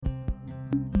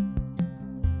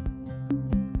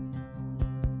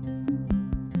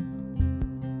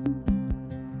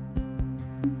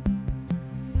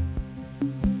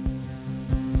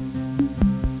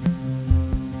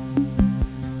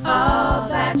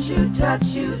you touch,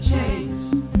 you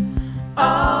change.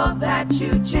 All that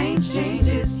you change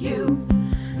changes you.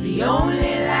 The only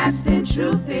lasting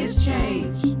truth is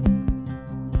change.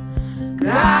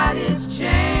 God is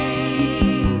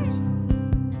change.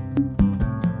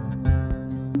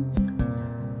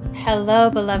 Hello,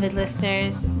 beloved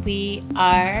listeners. We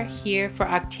are here for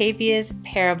Octavia's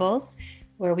Parables,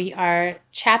 where we are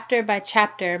chapter by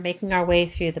chapter making our way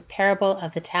through the Parable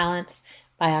of the Talents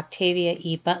by Octavia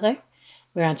E. Butler.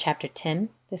 We're on chapter 10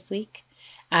 this week.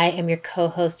 I am your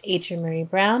co-host, Adrienne Marie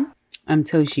Brown. I'm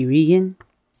Toshi Regan.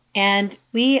 And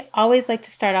we always like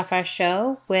to start off our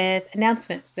show with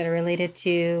announcements that are related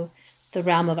to the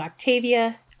realm of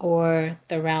Octavia or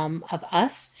the realm of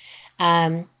us.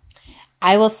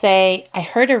 I will say I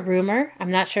heard a rumor.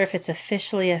 I'm not sure if it's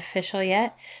official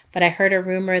yet, but I heard a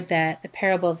rumor that the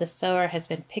Parable of the Sower has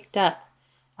been picked up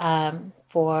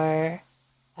for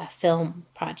a film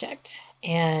project.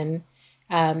 And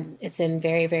it's in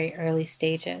very, very early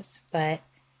stages. But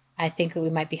I think that we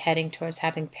might be heading towards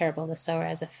having Parable of the Sower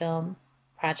as a film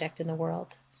project in the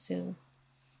world soon.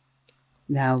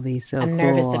 That would be so cool. I'm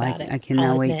nervous about it. I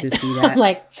cannot wait to see that.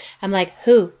 I'm like,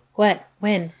 who, what,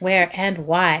 when, where, and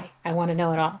why? I want to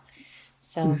know it all.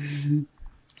 So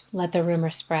let the rumor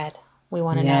spread. We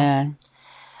want to know.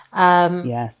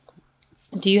 Yes.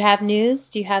 Do you have news?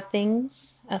 Do you have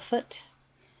things afoot?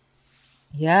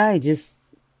 Yeah, I just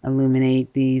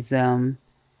illuminate these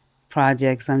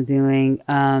projects I'm doing.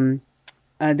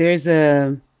 There's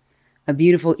a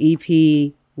beautiful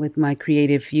EP with my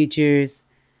Creative Futures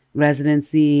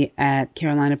residency at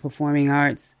Carolina Performing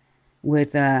Arts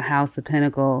with House of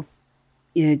Pentacles.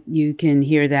 You can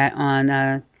hear that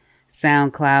on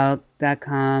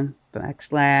SoundCloud.com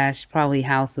 / probably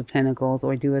House of Pentacles,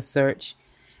 or do a search.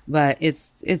 But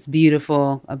it's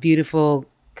beautiful, a beautiful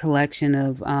collection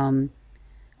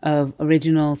of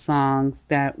original songs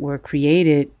that were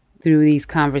created through these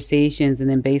conversations, and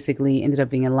then basically ended up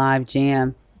being a live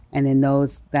jam. And then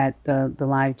those that the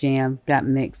live jam got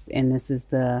mixed, and this is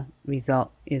the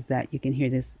result, is that you can hear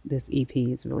this EP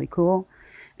is really cool.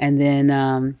 And then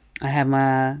I have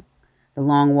the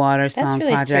Long Water song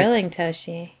project. That's really thrilling,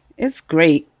 Toshi. It's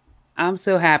great. I'm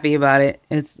so happy about it.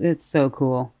 It's so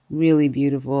cool. Really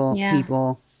beautiful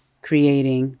people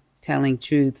creating, telling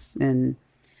truths, and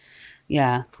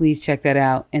yeah, please check that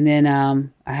out. And then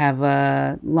I have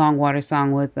a Long Water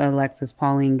song with Alexis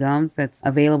Pauline Gums that's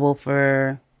available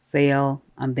for sale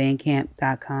on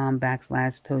bandcamp.com /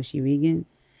 Toshi Regan.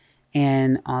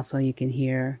 And also you can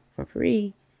hear for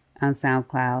free on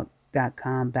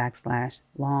SoundCloud.com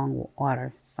 / Long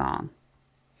Water Song.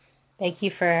 Thank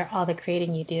you for all the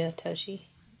creating you do, Toshi.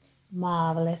 It's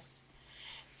marvelous.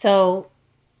 So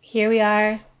here we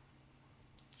are,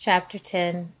 chapter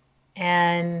 10,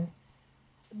 and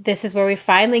this is where we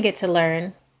finally get to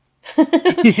learn.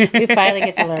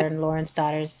 Lauren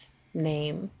Stotter's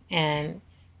name, and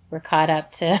we're caught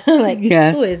up to who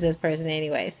is this person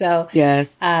anyway? So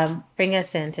yes, bring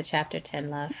us into chapter 10,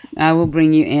 love. I will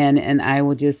bring you in, and I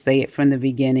will just say it from the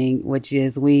beginning, which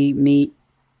is we meet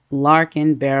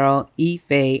Larkin Beryl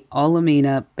Ife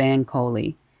Olamina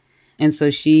Bankole. And so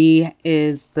she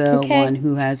is the one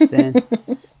who has been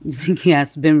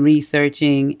been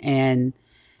researching and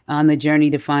on the journey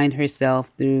to find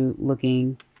herself through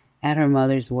looking at her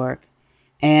mother's work.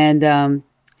 And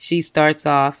she starts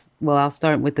off, I'll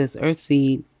start with this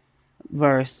Earthseed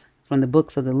verse from the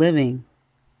Books of the Living.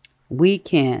 We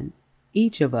can,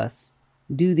 each of us,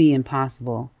 do the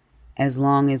impossible as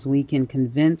long as we can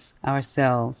convince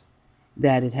ourselves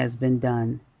that it has been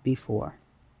done before.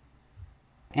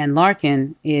 And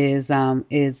Larkin is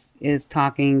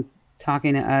talking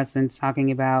to us and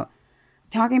talking about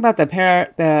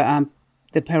the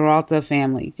Peralta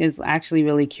family. Just actually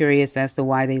really curious as to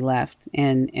why they left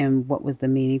and what was the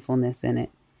meaningfulness in it.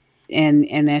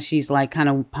 And as she's like kind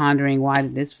of pondering why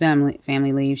did this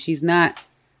family leave, she's not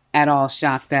at all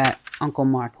shocked that Uncle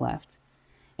Mark left.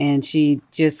 And she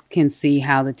just can see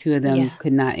how the two of them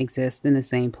could not exist in the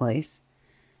same place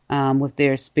with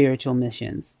their spiritual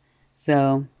missions.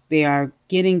 So they are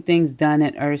getting things done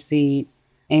at Earthseed,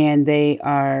 and they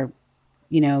are,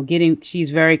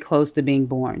 she's very close to being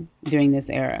born during this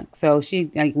era. So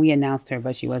we announced her,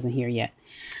 but she wasn't here yet.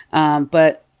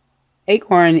 But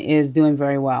Acorn is doing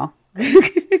very well.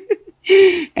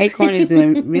 Acorn is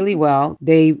doing really well.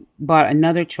 They bought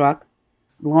another truck.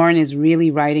 Lauren is really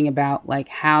writing about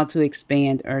how to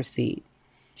expand Earthseed.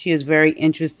 She is very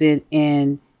interested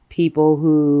in people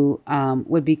who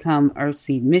would become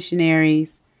Earthseed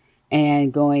missionaries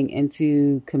and going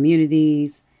into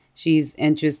communities. She's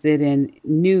interested in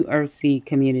new Earthseed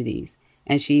communities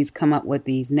And she's come up with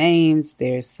these names.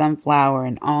 There's sunflower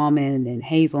and almond and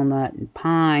hazelnut and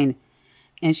pine.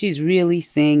 And she's really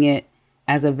seeing it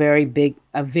as a very big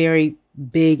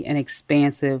and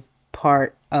expansive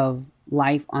part of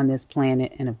life on this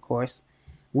planet. And of course,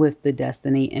 with the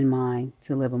destiny in mind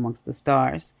to live amongst the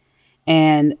stars.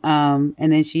 And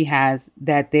then she has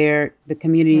that the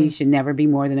community should never be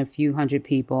more than a few hundred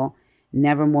people,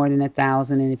 never more than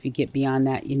 1,000. And if you get beyond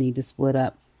that, you need to split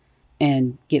up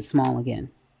and get small again.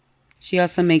 She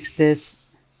also makes this,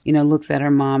 looks at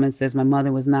her mom and says, my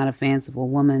mother was not a fanciful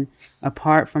woman.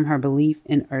 Apart from her belief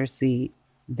in Earthseed,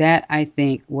 that I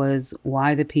think was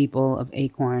why the people of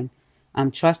Acorn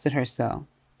trusted her so.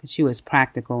 Because she was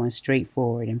practical and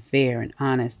straightforward and fair and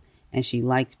honest, and she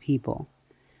liked people.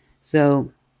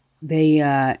 So they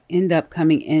end up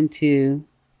coming into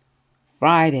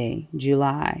Friday,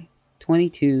 July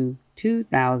 22,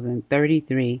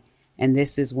 2033. And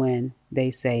this is when they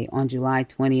say on July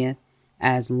 20th,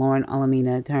 as Lauren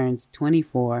Olamina turns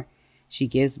 24, she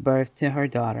gives birth to her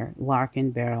daughter,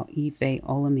 Larkin Beryl Ife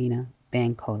Olamina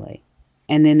Bankole.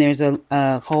 And then there's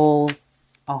a whole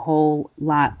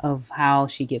lot of how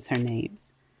she gets her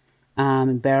names.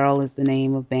 Beryl is the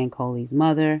name of Bankole's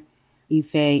mother.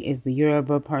 Ife is the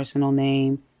Yoruba personal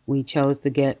name we chose to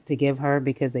give her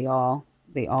because they all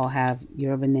have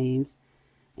Yoruba names.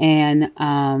 And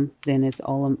then it's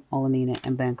Olamina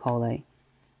and Bankole.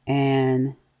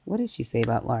 And what did she say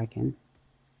about Larkin?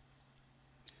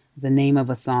 It's the name of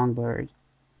a songbird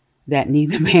that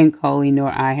neither Bankole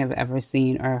nor I have ever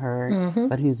seen or heard,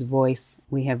 but whose voice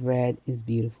we have read is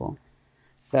beautiful.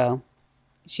 So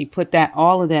she put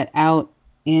all of that out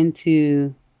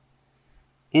into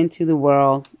the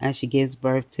world as she gives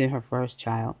birth to her first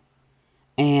child.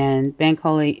 And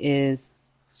Bankole is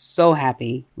so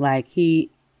happy. Like, he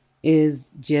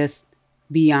is just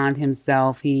beyond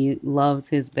himself. He loves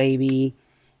his baby.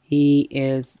 He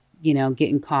is,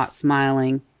 getting caught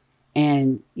smiling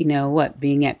and,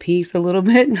 being at peace a little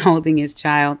bit, holding his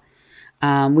child.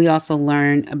 We also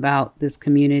learn about this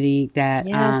community that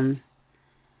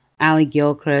Allie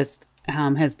Gilchrist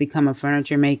has become a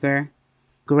furniture maker.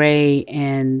 Gray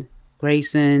and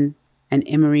Grayson and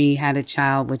Emery had a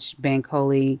child, which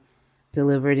Bankole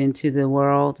delivered into the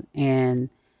world. And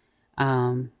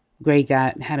Gray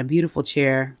had a beautiful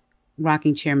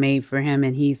rocking chair made for him,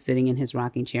 and he's sitting in his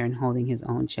rocking chair and holding his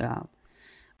own child.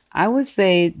 I would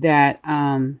say that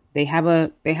they have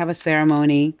a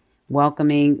ceremony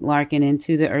welcoming Larkin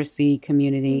into the Earthseed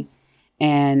community,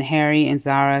 and Harry and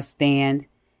Zara stand,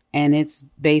 and it's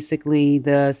basically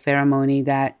the ceremony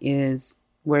that is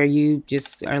where you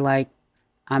just are like,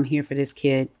 I'm here for this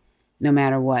kid, no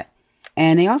matter what.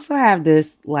 And they also have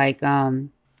this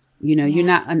you're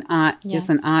not an aunt, just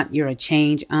an aunt. You're a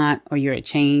change aunt, or you're a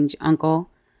change uncle,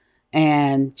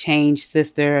 and change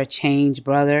sister, a change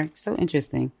brother. So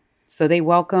interesting. So they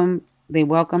welcome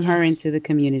her into the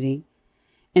community.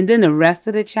 And then the rest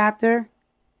of the chapter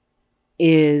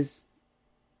is,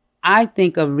 I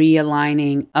think, a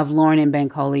realigning of Lauren and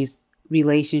Bankole's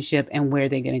relationship and where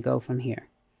they're going to go from here.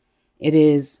 It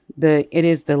is the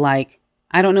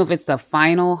I don't know if it's the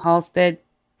final Halstead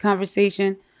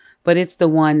conversation, but it's the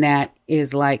one that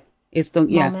is like, it's the,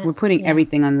 we're putting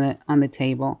everything on the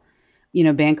table.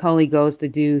 Bankole goes to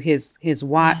do his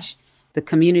watch. Yes. The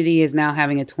community is now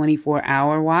having a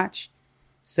 24-hour watch.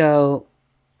 So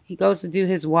he goes to do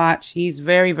his watch. He's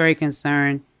very, very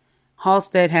concerned.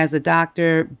 Halstead has a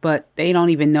doctor, but they don't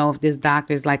even know if this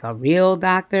doctor is like a real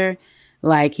doctor.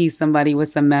 Like, he's somebody with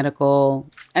some medical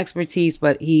expertise,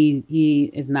 but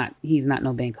he's not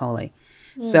no Bankole.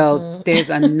 So there's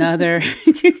another, and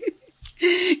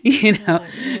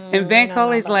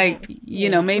Bankole's like,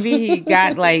 maybe he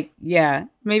got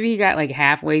like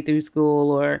halfway through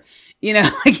school, or,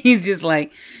 like he's just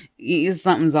like,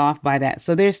 something's off by that.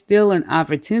 So there's still an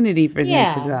opportunity for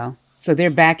them to go. So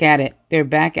they're back at it. They're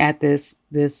back at this,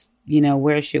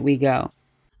 where should we go?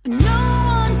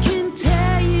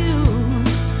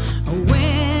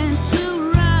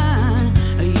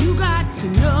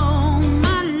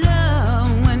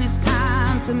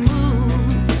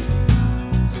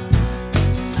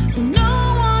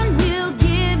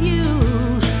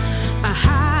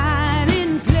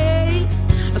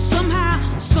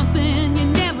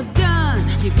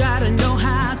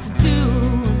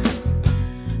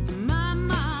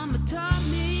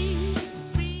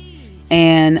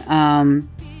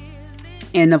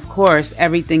 And of course,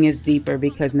 everything is deeper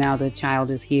because now the child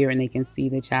is here and they can see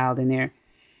the child, and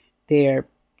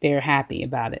they're happy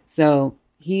about it. So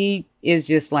he is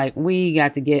just like, we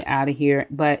got to get out of here.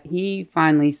 But he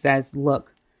finally says,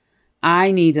 look,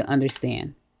 I need to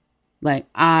understand. Like,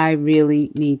 I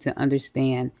really need to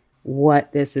understand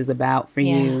what this is about for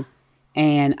you.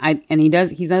 And he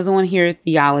doesn't want to hear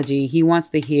theology. He wants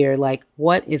to hear, like,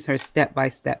 what is her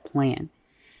step-by-step plan?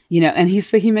 You know, and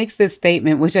he makes this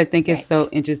statement, which I think is so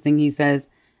interesting. He says,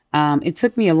 it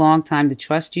took me a long time to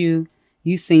trust you.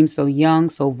 You seem so young,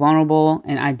 so vulnerable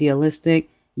and idealistic,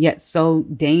 yet so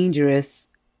dangerous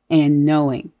and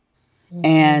knowing.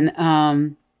 And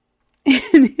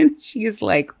and she's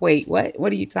like, wait, what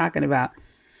are you talking about?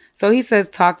 So he says,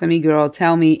 talk to me, girl.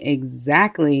 Tell me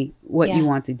exactly what you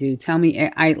want to do. Tell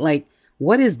me,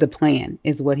 what is the plan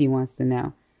is what he wants to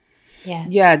know.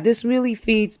 Yes. Yeah, this really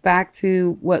feeds back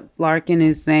to what Larkin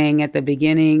is saying at the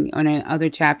beginning on another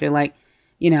chapter. Like,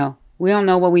 you know, we don't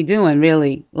know what we're doing,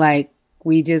 really. Like,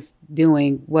 we just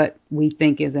doing what we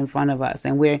think is in front of us.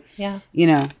 And we're, you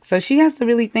know, so she has to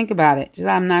really think about it. Just,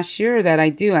 I'm not sure that I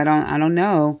do. I don't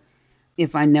know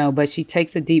if I know, but she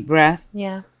takes a deep breath.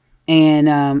 Yeah.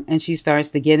 And she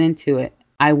starts to get into it.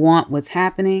 I want what's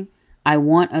happening. I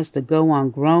want us to go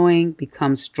on growing,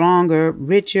 become stronger,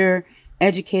 richer,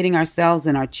 educating ourselves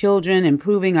and our children,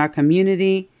 improving our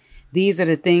community. These are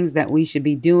the things that we should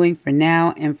be doing for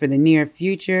now and for the near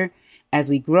future. As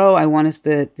we grow, I want us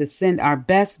to send our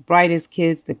best, brightest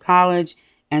kids to college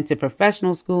and to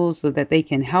professional schools so that they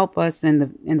can help us in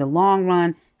the long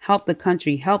run, help the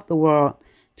country, help the world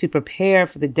to prepare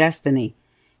for the destiny.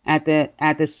 At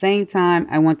the same time,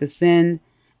 I want to send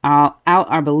out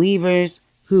our believers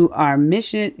who are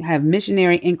have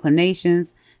missionary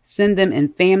inclinations, send them in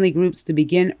family groups to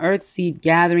begin Earthseed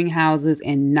gathering houses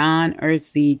in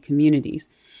non-Earthseed communities.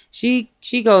 She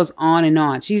goes on and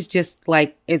on. She's just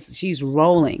like, she's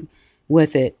rolling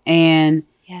with it. And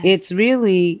it's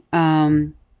really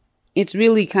kind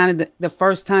of the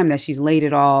first time that she's laid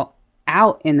it all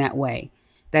out in that way,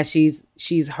 that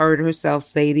she's heard herself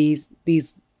say these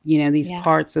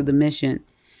parts of the mission.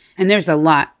 And there's a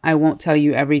lot. I won't tell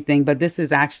you everything, but this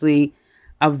is actually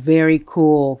a very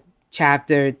cool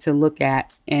chapter to look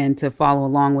at and to follow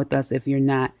along with us if you're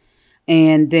not.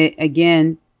 And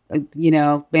again,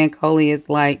 Bankole is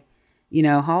like,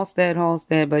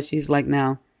 Halstead, but she's like,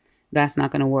 no, that's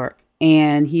not going to work.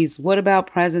 And what about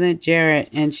President Jarrett?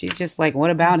 And she's just like, what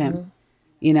about him?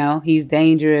 You know, he's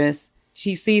dangerous.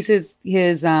 She sees his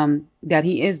that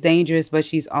he is dangerous, but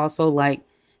she's also like,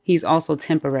 he's also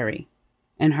temporary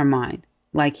in her mind.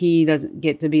 Like, he doesn't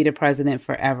get to be the president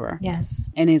forever.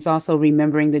 Yes. And it's also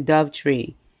remembering the dove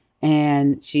tree.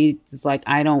 And she's like,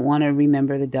 I don't want to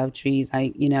remember the dove trees.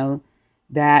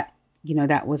 That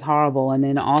was horrible. And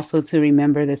then also to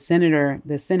remember the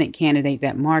Senate candidate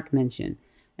that Mark mentioned.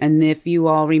 And if you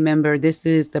all remember, this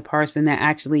is the person that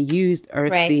actually used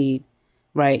Earthseed,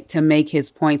 right, to make his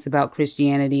points about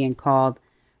Christianity and called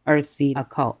Earthseed a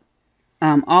cult.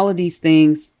 All of these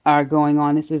things are going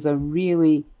on. This is a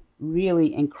really,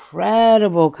 really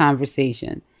incredible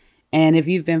conversation. And if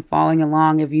you've been following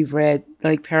along, if you've read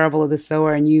like Parable of the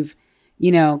Sower, and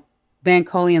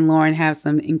Bankole and Lauren have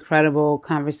some incredible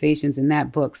conversations in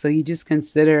that book. So you just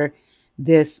consider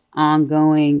this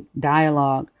ongoing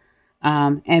dialogue.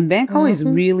 And Bankole is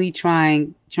really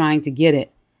trying to get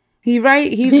it. He's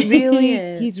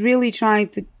really, he's really trying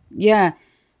to,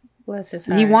 Bless his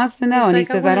heart. He wants to know. He's and like,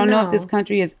 he says, I don't know if this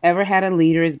country has ever had a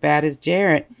leader as bad as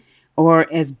Jarrett,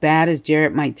 or as bad as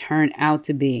Jarrett might turn out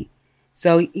to be.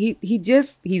 So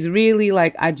he's really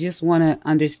like, I just want to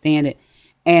understand it.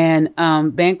 And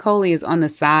Bankole is on the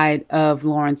side of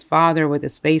Lauren's father with the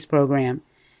space program.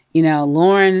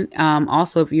 Lauren,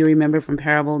 also, if you remember from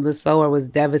Parable of the Sower, was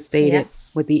devastated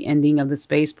with the ending of the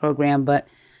space program. But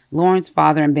Lauren's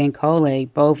father and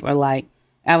Bankole both are like,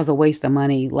 that was a waste of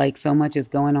money. Like, so much is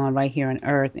going on right here on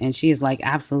Earth. And she is like,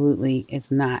 absolutely, it's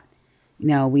not.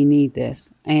 We need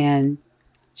this. And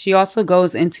she also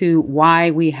goes into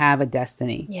why we have a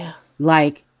destiny. Yeah.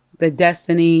 Like the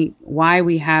destiny, why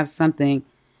we have something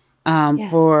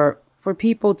for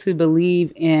people to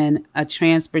believe in a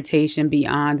transportation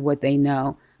beyond what they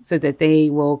know, so that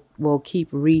they will keep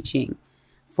reaching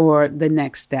for the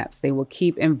next steps. They will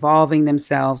keep involving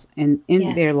themselves in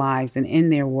their lives and in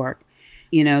their work.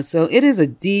 So it is a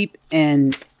deep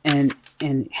and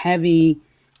heavy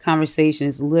conversation.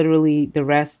 It's literally the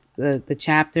rest of the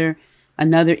chapter.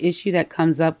 Another issue that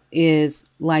comes up is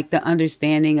like the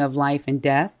understanding of life and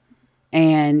death.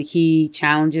 And he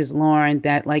challenges Lauren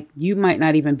that like, you might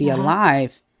not even be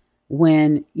alive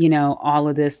when, all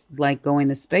of this like going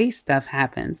to space stuff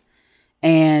happens.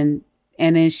 And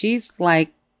then she's like,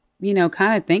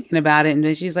 kind of thinking about it. And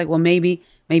then she's like, well, maybe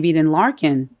then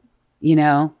Larkin,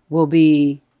 will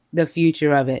be the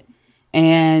future of it.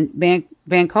 And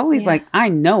Bankole's like, I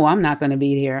know I'm not going to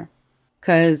be here,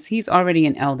 because he's already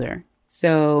an elder.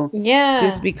 So Yeah.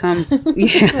 this becomes,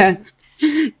 yeah.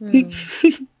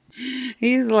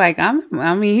 He's like,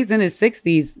 he's in his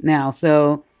 60s now.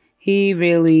 So he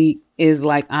really is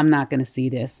like, I'm not going to see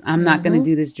this. I'm not going to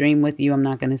do this dream with you. I'm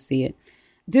not going to see it.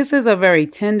 This is a very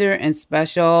tender and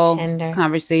special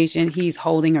conversation. He's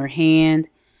holding her hand.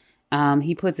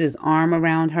 He puts his arm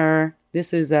around her.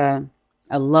 This is a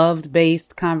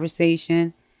love-based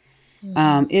conversation.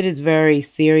 It is very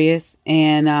serious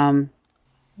and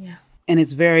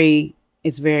it's very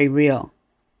real,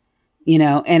 you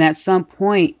know, and at some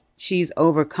point she's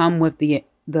overcome with the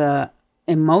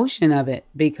emotion of it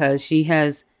because she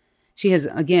has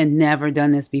again never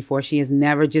done this before. She has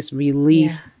never just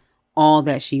released all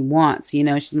that she wants. You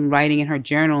know, she's been writing in her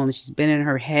journal and she's been in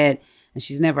her head and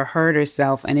she's never heard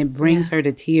herself, and it brings her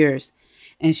to tears,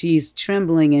 and she's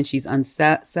trembling and she's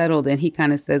unsettled, and he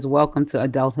kind of says, "Welcome to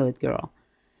adulthood, girl."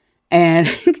 And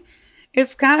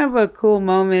it's kind of a cool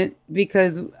moment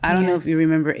because I don't know if you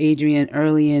remember Adrian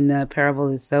early in the Parable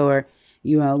of the Sower.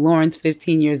 You know, Lauren's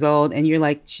 15 years old, and you're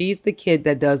like, she's the kid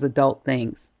that does adult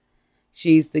things.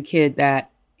 She's the kid that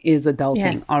is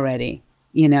adulting already,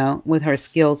 you know, with her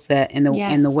skill set and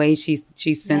the way she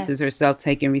senses herself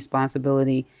taking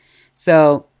responsibility.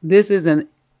 So this is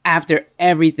after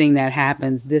everything that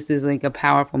happens, this is like a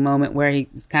powerful moment where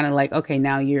he's kind of like, okay,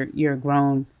 now you're a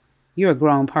grown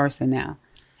person now.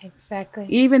 Exactly.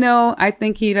 Even though I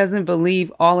think he doesn't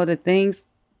believe all of the things,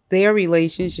 their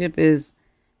relationship is,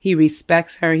 he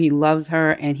respects her, he loves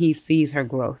her, and he sees her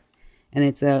growth. And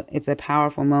it's a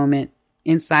powerful moment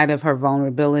inside of her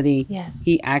vulnerability. Yes.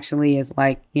 He actually is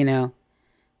like, you know,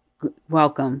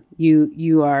 welcome.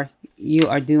 You are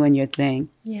doing your thing.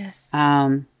 Yes.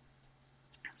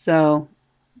 So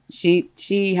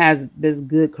she has this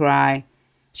good cry.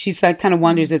 She said, kind of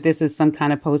wonders if this is some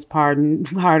kind of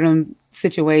postpartum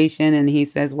situation. And he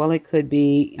says, well, it could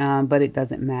be, but it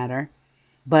doesn't matter.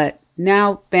 But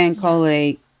now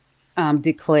Bankole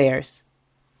declares,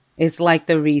 it's like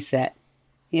the reset.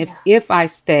 If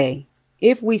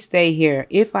we stay here,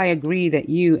 if I agree that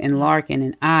you and Larkin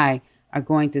and I are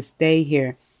going to stay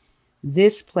here,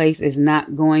 this place is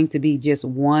not going to be just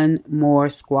one more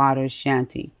squatter's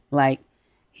shanty. Like,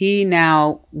 he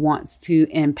now wants to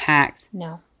impact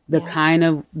the kind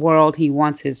of world he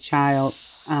wants his child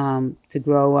to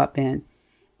grow up in.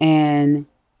 And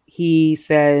she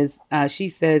says,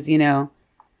 you know,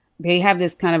 they have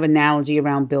this kind of analogy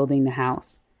around building the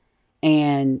house.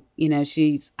 And, you know,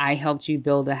 I helped you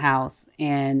build a house,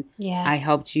 and I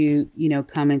helped you, you know,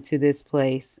 come into this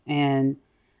place, and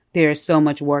there's so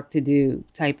much work to do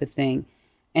type of thing.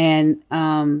 And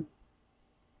having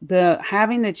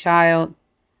the child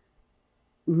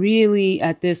really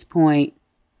at this point,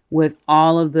 with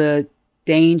all of the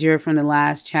danger from the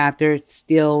last chapter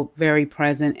still very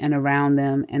present and around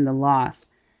them, and the loss,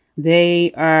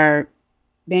 Bankole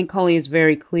is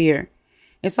very clear.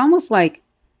 It's almost like,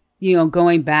 you know,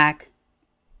 going back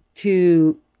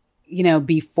to, you know,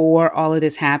 before all of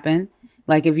this happened.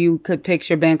 Like, if you could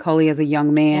picture Bankole as a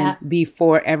young man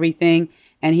before everything,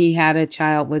 and he had a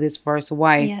child with his first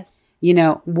wife, you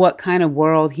know, what kind of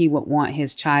world he would want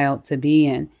his child to be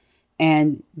in.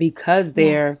 And because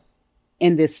they're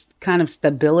in this kind of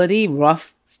stability,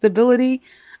 rough stability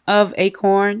of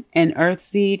Acorn and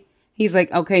Earthseed, he's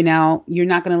like, okay, now you're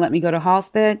not going to let me go to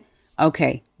Halstead?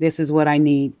 Okay, this is what I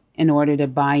need in order to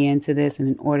buy into this and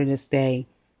in order to stay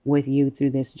with you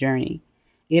through this journey.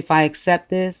 If I accept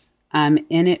this, I'm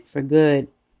in it for good.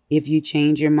 If you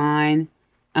change your mind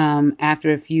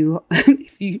after a few,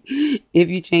 if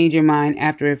you change your mind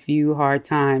after a few hard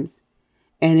times,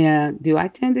 and do I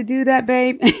tend to do that,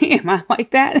 babe? Am I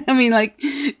like that? I mean, like,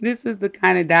 this is the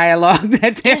kind of dialogue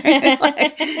that they're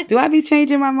like, do I be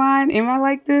changing my mind? Am I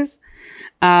like this?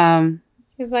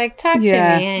 He's like, talk to me,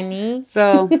 honey.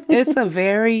 So it's a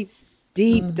very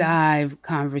deep dive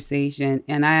conversation,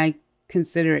 and I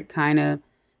consider it kind of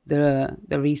the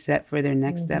reset for their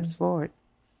next steps forward.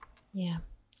 Yeah,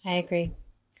 I agree.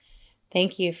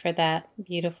 Thank you for that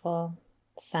beautiful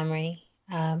summary.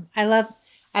 I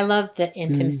love the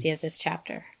intimacy of this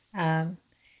chapter. And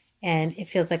it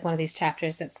feels like one of these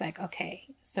chapters that's like, okay,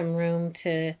 some room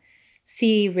to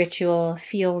see ritual,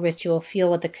 feel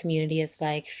what the community is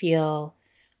like, feel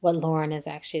what Lauren is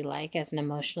actually like as an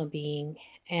emotional being.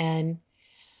 And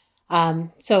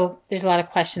so there's a lot of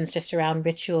questions just around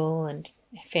ritual and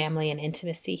family and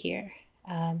intimacy here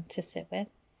to sit with.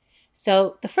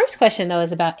 So the first question, though,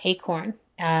 is about Acorn.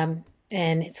 And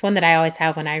it's one that I always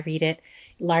have when I read it.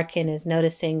 Larkin is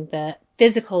noticing the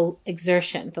physical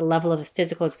exertion, the level of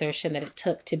physical exertion that it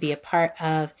took to be a part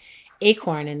of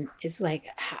Acorn, and is like,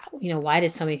 you know, why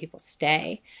did so many people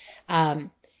stay?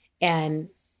 And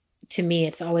to me,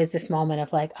 it's always this moment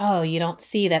of like, oh, you don't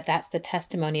see that that's the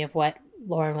testimony of what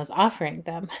Lauren was offering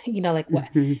them, like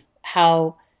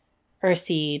how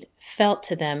Earthseed felt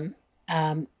to them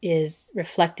is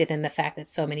reflected in the fact that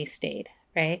so many stayed,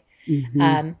 right?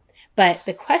 But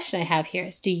the question I have here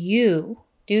is, do you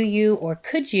or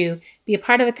could you be a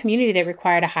part of a community that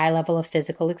required a high level of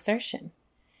physical exertion?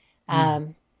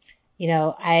 I'm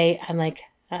like,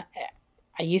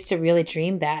 I used to really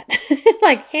dream that,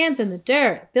 like hands in the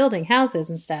dirt, building houses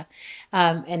and stuff.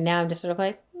 And now I'm just sort of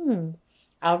like,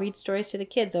 I'll read stories to the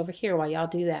kids over here while y'all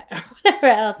do that or whatever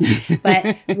else.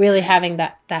 But really having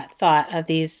that thought of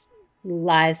these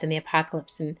lives in the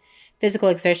apocalypse, and physical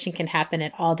exertion can happen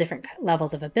at all different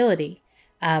levels of ability.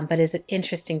 But is it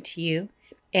interesting to you?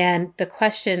 And the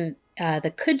question,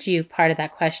 the could you part of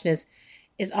that question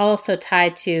is also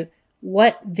tied to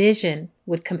what vision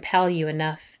would compel you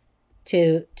enough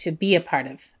to be a part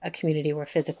of a community where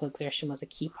physical exertion was a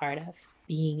key part of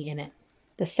being in it.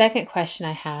 The second question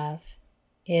I have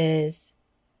is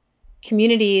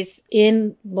communities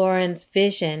in Lauren's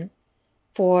vision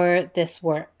for this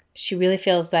work. She really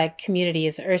feels like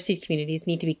communities, Earthseed communities,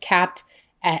 need to be capped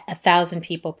at 1,000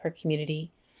 people per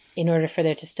community in order for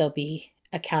there to still be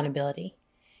accountability.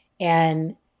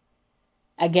 And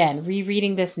again,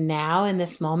 rereading this now in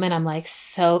this moment, I'm like,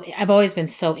 I've always been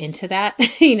so into that.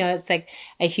 It's like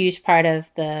a huge part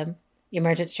of the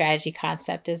emergent strategy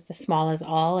concept is the small is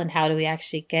all, and how do we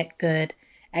actually get good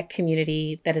at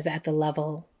community that is at the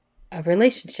level of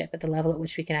relationship, at the level at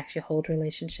which we can actually hold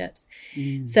relationships.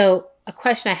 So a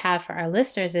question I have for our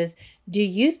listeners is, do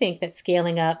you think that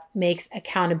scaling up makes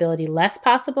accountability less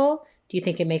possible? Do you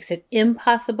think it makes it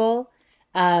impossible?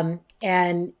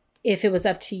 And if it was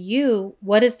up to you,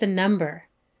 what is the number?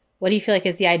 What do you feel like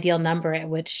is the ideal number at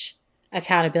which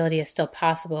accountability is still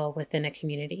possible within a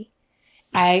community?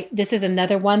 This is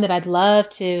another one that I'd love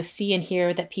to see and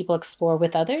hear that people explore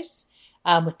with others,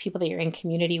 with people that you're in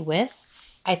community with.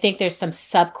 I think there's some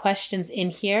sub-questions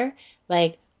in here,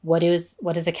 like what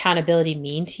does accountability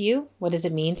mean to you? What does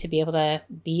it mean to be able to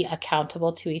be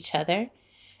accountable to each other?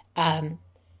 I'm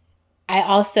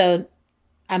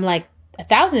like,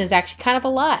 1,000 is actually kind of a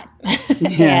lot.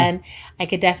 And I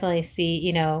could definitely see,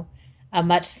 a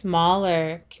much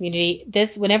smaller community.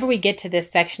 Whenever we get to this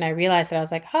section, I realized that I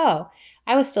was like, oh,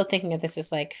 I was still thinking of this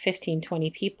as like 15, 20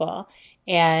 people.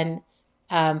 And,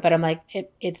 but I'm like,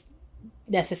 it's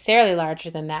necessarily larger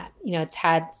than that. It's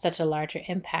had such a larger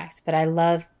impact, but I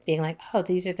love being like, oh,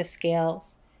 these are the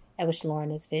scales at which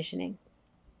Lauren is visioning.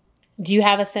 Do you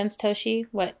have a sense, Toshi?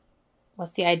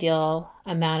 What's the ideal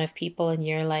amount of people in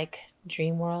your like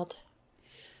dream world?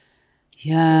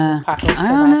 Yeah, I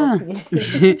don't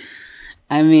know.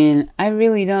 I mean, I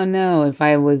really don't know if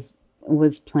I was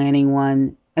planning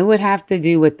one. It would have to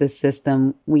do with the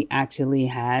system we actually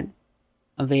had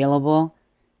available.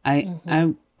 I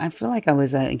feel like I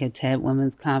was at like a TED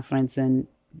Women's Conference, and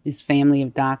this family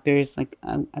of doctors, like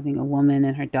I think a woman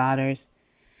and her daughters,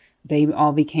 they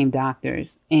all became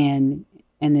doctors, and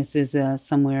this is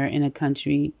somewhere in a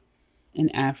country in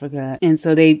Africa. And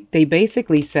so they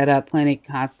basically set up clinic /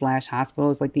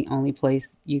 hospitals, like the only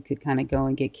place you could kind of go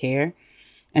and get care.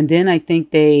 And then I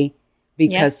think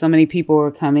because so many people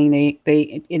were coming,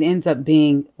 it ends up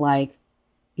being like,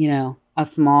 a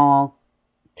small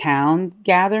town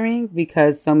gathering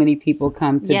because so many people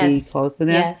come to be close to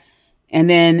them. Yes. And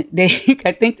then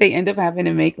I think they end up having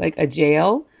to make like a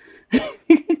jail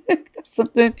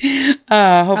something.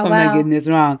 I hope I'm not getting this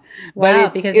wrong.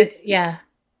 Wow,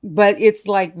 but it's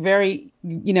like very,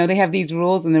 they have these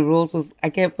rules, and the rules was, I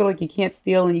can't feel like you can't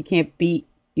steal and you can't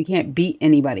beat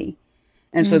anybody.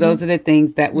 And so those are the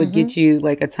things that would get you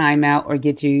like a timeout or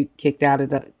get you kicked out of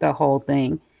the whole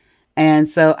thing. And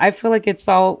so I feel like it's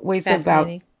always about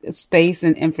space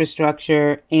and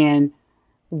infrastructure and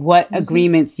what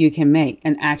agreements you can make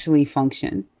and actually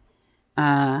function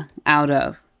out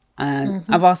of.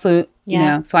 I've also,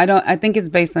 so I think it's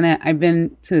based on that. I've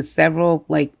been to several,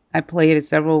 I played at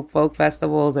several folk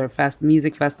festivals or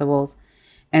music festivals,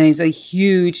 and it's a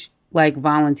huge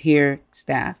volunteer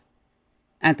staff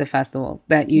at the festivals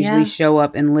that usually show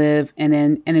up and live.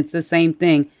 And it's the same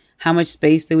thing. How much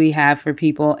space do we have for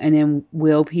people? And then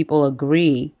will people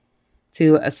agree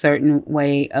to a certain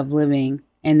way of living?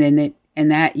 And then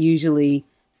that usually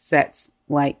sets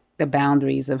the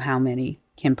boundaries of how many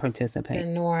can participate. The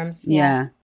norms. Yeah.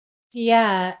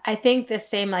 Yeah. I think the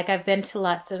same, I've been to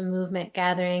lots of movement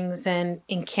gatherings and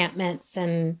encampments,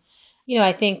 and,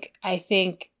 I think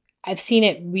I've seen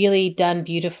it really done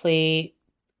beautifully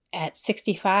at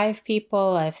 65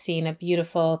 people. I've seen a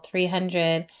beautiful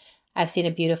 300. I've seen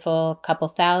a beautiful couple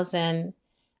thousand.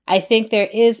 I think there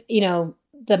is,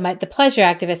 the pleasure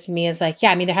activist in me is like,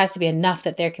 yeah, I mean, there has to be enough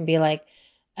that there can be like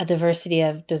a diversity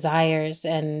of desires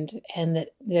and that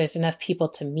there's enough people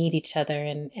to meet each other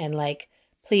and like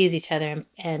please each other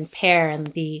and pair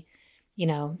and be,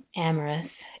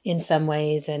 amorous in some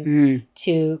ways and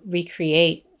to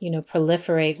recreate,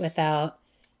 proliferate without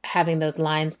having those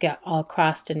lines get all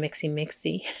crossed and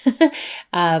mixy.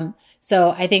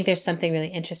 So I think there's something really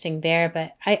interesting there,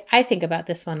 but I think about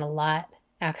this one a lot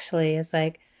actually is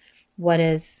like, what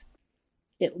does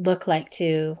it look like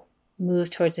to move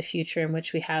towards a future in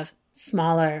which we have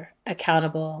smaller,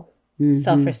 accountable,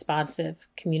 self-responsive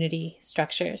community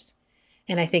structures?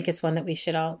 And I think it's one that we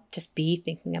should all just be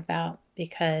thinking about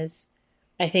because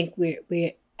I think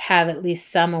we have at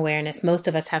least some awareness. Most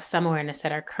of us have some awareness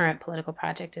that our current political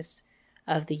project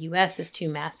of the U.S. is too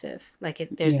massive. Like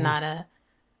there's not a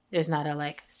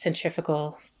like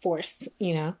centrifugal force,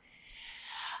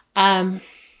 So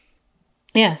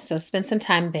spend some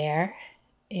time there,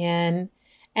 and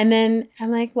then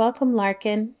I'm like, welcome,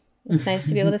 Larkin. It's nice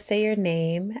to be able to say your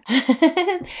name,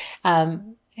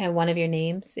 and one of your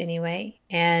names anyway.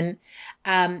 And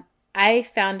I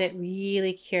found it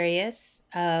really curious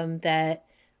that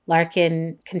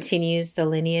Larkin continues the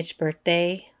lineage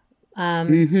birthday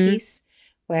piece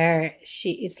where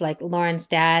it's like Lauren's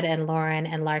dad and Lauren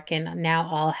and Larkin now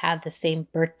all have the same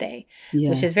birthday,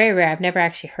 which is very rare. I've never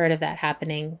actually heard of that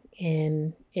happening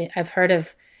I've heard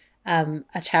of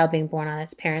a child being born on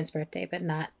its parents' birthday, but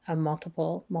not a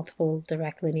multiple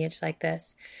direct lineage like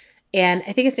this. And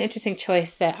I think it's an interesting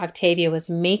choice that Octavia was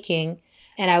making.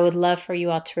 And I would love for you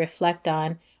all to reflect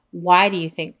on, why do you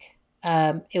think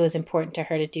it was important to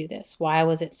her to do this? Why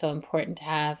was it so important to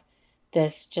have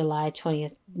this July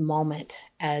 20th moment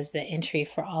as the entry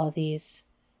for all of these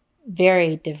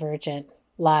very divergent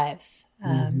lives?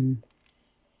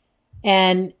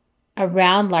 And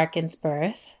around Larkin's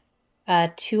birth,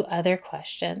 three other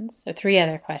questions.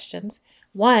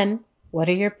 One, what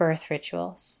are your birth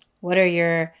rituals? What are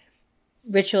your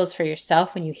rituals for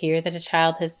yourself when you hear that a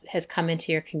child has come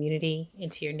into your community,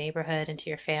 into your neighborhood,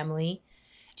 into your family?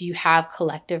 Do you have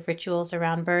collective rituals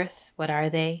around birth? What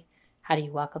are they? How do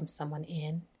you welcome someone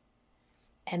in?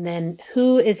 And then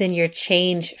who is in your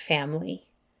change family?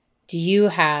 Do you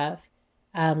have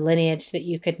lineage that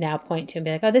you could now point to and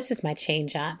be like, oh, this is my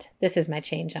change aunt. This is my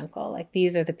change uncle. Like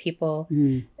these are the people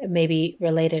maybe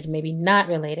related, maybe not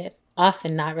related,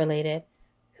 often not related,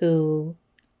 who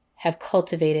have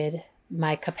cultivated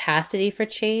my capacity for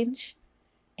change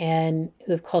and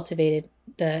who have cultivated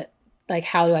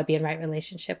how do I be in right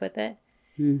relationship with it?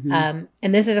 And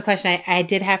this is a question I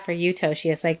did have for you,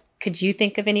 Toshi. It's like, could you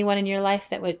think of anyone in your life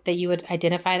that you would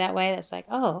identify that way? That's like,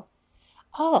 oh,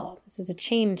 this is a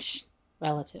change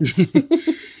relative.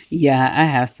 Yeah, I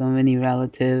have so many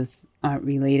relatives aren't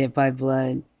related by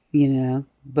blood,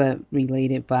 but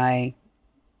related by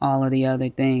all of the other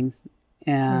things.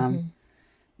 A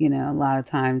lot of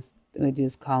times we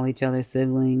just call each other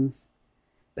siblings.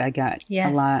 I got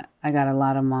a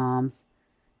lot of moms,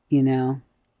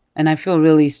 and I feel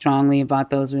really strongly about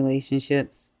those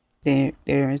relationships. They're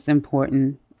as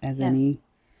important as any.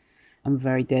 I'm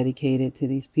very dedicated to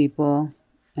these people,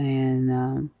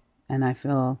 and I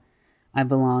feel I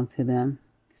belong to them.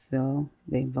 So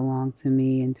they belong to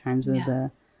me in terms of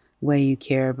the way you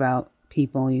care about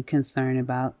people, you concern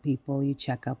about people, you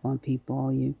check up on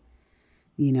people,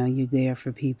 you're there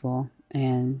for people.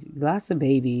 And lots of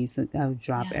babies I would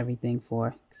drop everything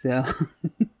for. So,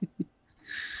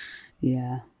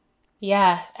 yeah.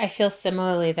 Yeah, I feel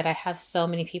similarly that I have so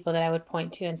many people that I would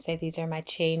point to and say, these are my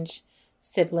change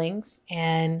siblings.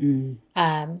 And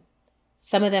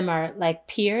some of them are like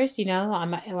peers, where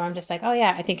I'm just like, oh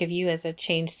yeah, I think of you as a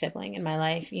change sibling in my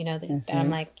life, that I'm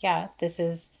like, yeah, this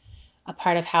is a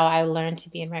part of how I learned to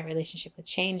be in right relationship with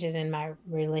change is in my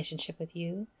relationship with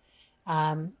you.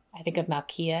 I think of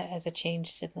Malkia as a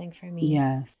change sibling for me.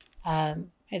 Yes.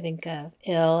 I think of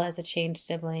Il as a change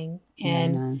sibling.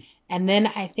 And then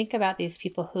I think about these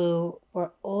people who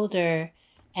were older,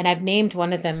 and I've named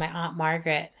one of them my Aunt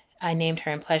Margaret. I named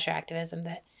her in pleasure activism,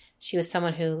 that she was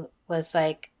someone who was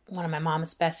like one of my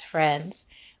mom's best friends,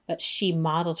 but she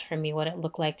modeled for me what it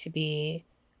looked like to be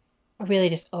really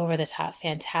just over the top,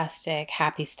 fantastic,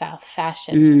 happy style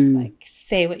fashion. Just like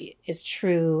say what is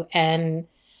true and,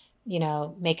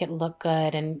 make it look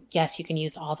good. And yes, you can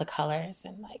use all the colors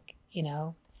and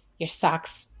your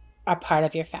socks are part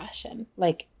of your fashion.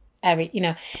 Like they're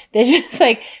just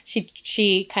like,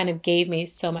 she kind of gave me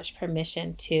so much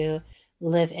permission to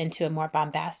live into a more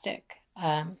bombastic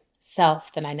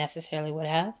self than I necessarily would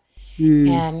have.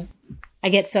 And I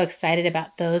get so excited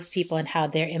about those people and how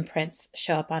their imprints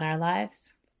show up on our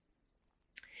lives.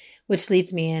 which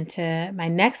leads me into my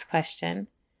next question.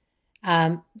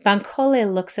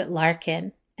 Bankole looks at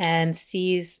Larkin and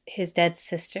sees his dead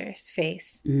sister's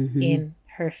face in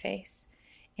her face.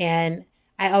 And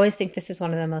I always think this is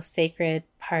one of the most sacred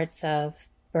parts of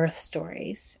birth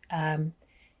stories,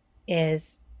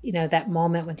 is, that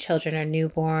moment when children are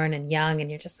newborn and young and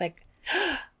you're just like,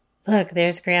 look,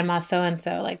 there's grandma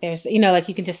so-and-so. Like there's, like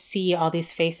you can just see all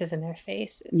these faces in their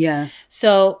faces. Yeah.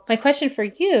 So my question for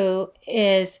you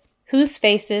is, whose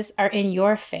faces are in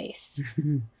your face,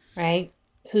 right?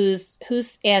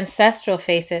 Whose ancestral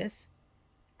faces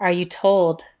are you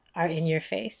told are in your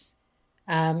face?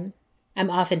 I'm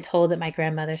often told that my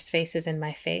grandmother's face is in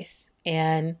my face.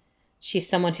 And she's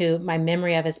someone who my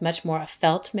memory of is much more a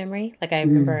felt memory. Like I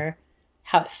remember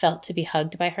how it felt to be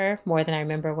hugged by her more than I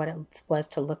remember what it was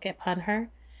to look upon her.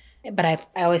 But I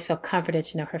always feel comforted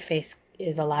to know her face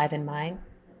is alive in mine.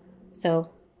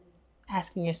 So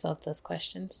asking yourself those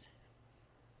questions.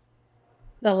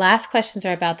 The last questions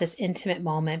are about this intimate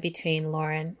moment between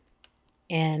Lauren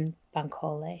and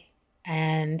Bankole.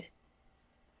 And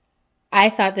I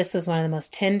thought this was one of the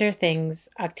most tender things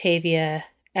Octavia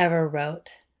ever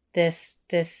wrote,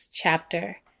 this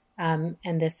chapter and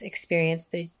this experience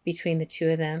between the two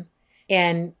of them.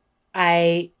 And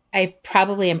I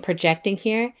probably am projecting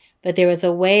here, but there was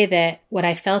a way that what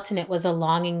I felt in it was a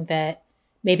longing that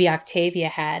maybe Octavia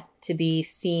had to be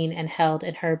seen and held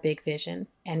in her big vision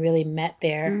and really met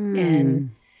there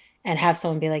and have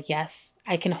someone be like, yes,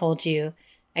 I can hold you.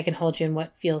 I can hold you in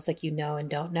what feels like you know and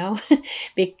don't know.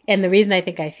 And the reason I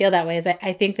think I feel that way is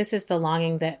I think this is the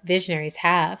longing that visionaries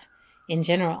have in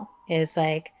general, is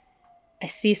like, I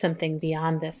see something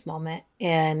beyond this moment.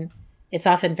 And it's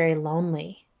often very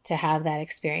lonely to have that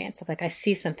experience of like, I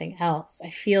see something else. I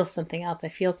feel something else. I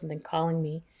feel something calling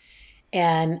me.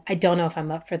 And I don't know if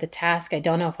I'm up for the task. I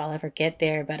don't know if I'll ever get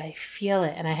there, but I feel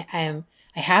it. And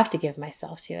I have to give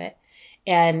myself to it.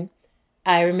 And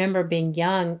I remember being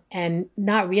young and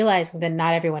not realizing that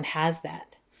not everyone has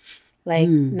that. Like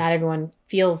not everyone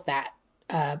feels that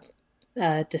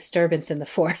disturbance in the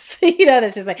force.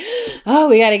 That's just like, oh,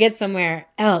 we got to get somewhere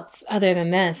else other than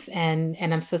this. And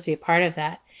I'm supposed to be a part of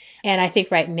that. And I think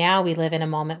right now we live in a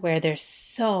moment where there's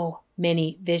so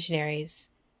many visionaries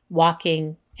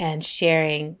walking and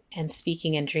sharing and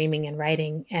speaking and dreaming and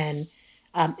writing. And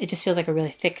it just feels like a really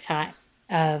thick time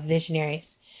of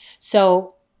visionaries.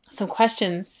 So some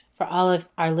questions for all of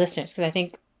our listeners, because I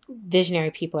think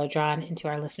visionary people are drawn into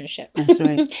our listenership. That's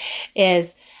right.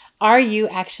 Is, are you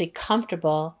actually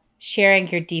comfortable sharing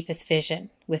your deepest vision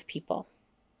with people?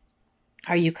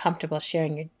 Are you comfortable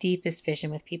sharing your deepest vision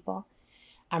with people?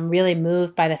 I'm really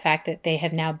moved by the fact that they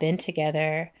have now been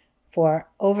together for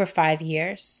over 5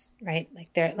 years, right?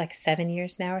 Like they're like 7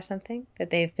 years now or something, that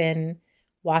they've been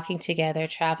walking together,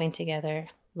 traveling together,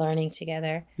 learning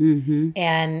together.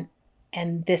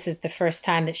 And this is the first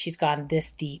time that she's gone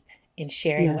this deep in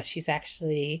sharing what she's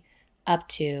actually up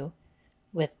to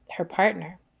with her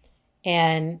partner.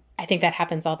 And I think that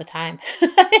happens all the time.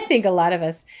 I think a lot of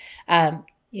us,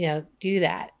 do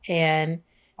that. And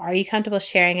are you comfortable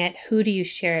sharing it? Who do you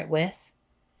share it with?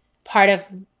 Part of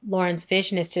Lauren's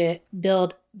vision is to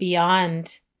build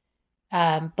beyond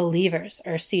believers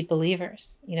or seed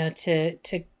believers,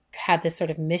 to have this sort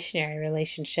of missionary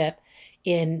relationship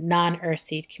in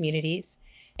non-Earthseed communities.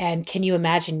 And can you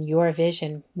imagine your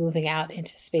vision moving out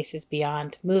into spaces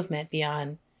beyond movement,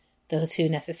 beyond those who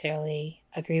necessarily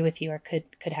agree with you or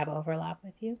could have overlap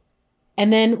with you?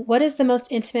 And then what is the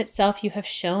most intimate self you have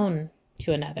shown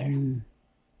to another?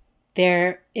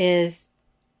 There is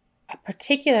a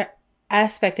particular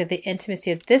aspect of the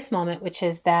intimacy of this moment, which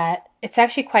is that it's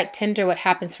actually quite tender what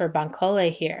happens for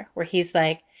Bankole here, where he's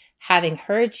like, having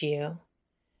heard you,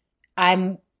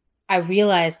 I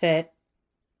realized that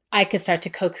I could start to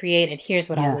co-create, and here's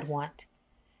what I would want,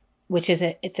 which is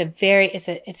it's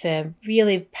a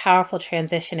really powerful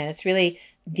transition. And it's really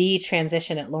the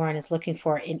transition that Lauren is looking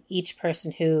for in each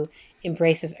person who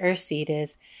embraces Earthseed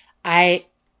is, I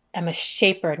am a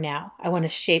shaper now. I want to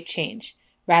shape change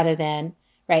rather than,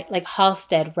 right? Like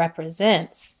Halstead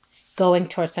represents going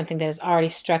towards something that is already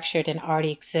structured and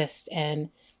already exists and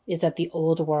is of the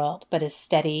old world, but is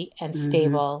steady and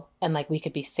stable, and like we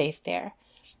could be safe there.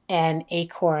 And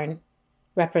Acorn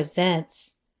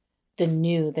represents the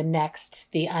new, the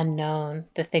next, the unknown,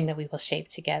 the thing that we will shape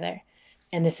together.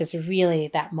 And this is really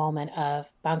that moment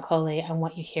of Bankole, I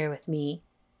want you here with me,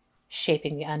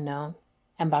 shaping the unknown.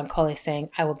 And Bankole saying,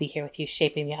 I will be here with you,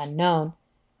 shaping the unknown,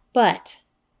 but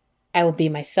I will be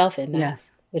myself in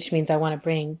that, which means I want to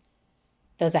bring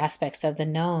those aspects of the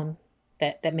known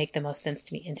that make the most sense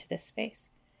to me into this space.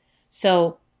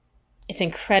 So it's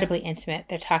incredibly intimate.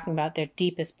 They're talking about their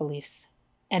deepest beliefs,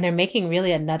 and they're making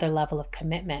really another level of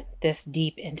commitment this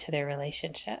deep into their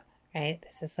relationship, right?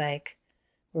 This is like,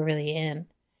 we're really in,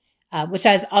 which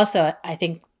is also, I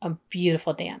think, a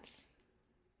beautiful dance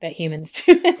that humans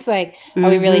do. It's like, are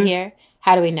we really here?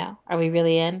 How do we know? Are we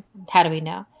really in? How do we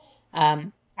know?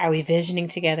 Are we visioning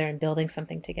together and building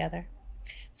something together?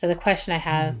 So the question I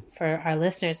have for our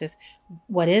listeners is,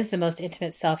 what is the most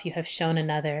intimate self you have shown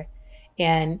another?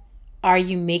 And are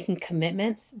you making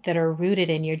commitments that are rooted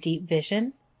in your deep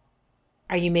vision?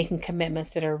 Are you making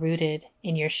commitments that are rooted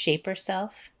in your shaper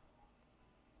self?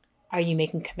 Are you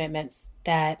making commitments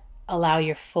that allow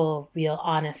your full, real,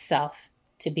 honest self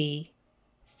to be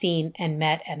seen and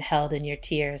met and held in your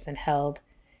tears and held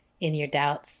in your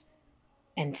doubts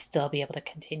and still be able to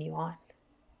continue on?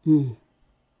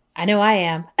 I know I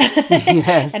am.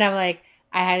 Yes. And I'm like,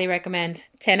 I highly recommend.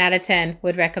 10 out of 10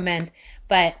 would recommend.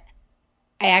 But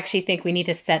I actually think we need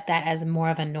to set that as more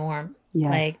of a norm. Yes.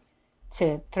 Like,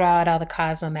 to throw out all the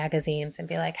Cosmo magazines and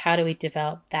be like, how do we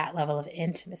develop that level of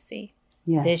intimacy?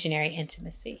 Yes. Visionary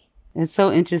intimacy. It's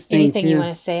so interesting. Anything too. you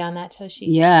want to say on that, Toshi?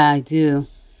 Yeah, I do.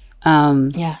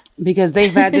 Yeah. Because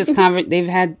they've had this they've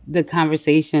had the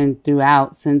conversation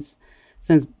throughout since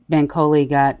Bankole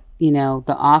got,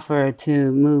 the offer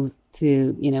to move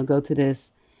to, go to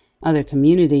this other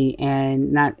community,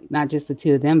 and not just the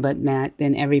two of them, but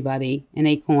then everybody in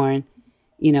Acorn,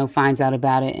 finds out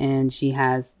about it, and she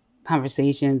has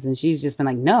conversations, and she's just been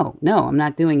like, no, I'm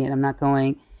not doing it. I'm not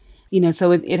going,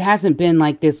 so it hasn't been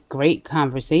like this great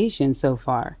conversation so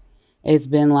far. It's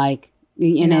been like,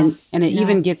 and it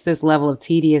even gets this level of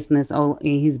tediousness. Oh,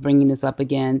 he's bringing this up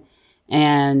again,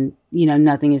 and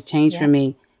nothing has changed for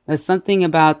me. But something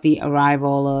about the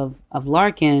arrival of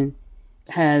Larkin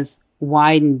has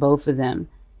widened both of them.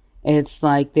 It's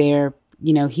like they're,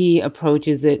 he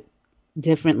approaches it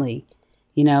differently.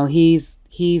 He's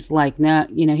like, no,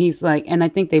 he's like, and I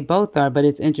think they both are, but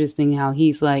it's interesting how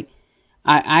he's like,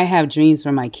 I have dreams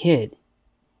for my kid,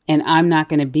 and I'm not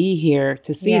going to be here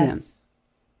to see them.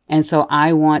 And so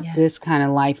I want this kind of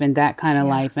life and that kind of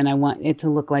life, and I want it to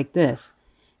look like this.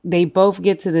 They both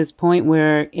get to this point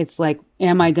where it's like,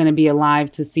 am I going to be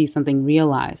alive to see something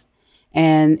realized?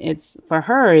 And it's, for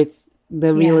her, it's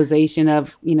the realization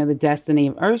of, the destiny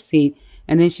of Earthseed.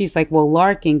 And then she's like, well,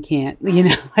 Larkin can't,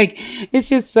 like, it's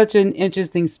just such an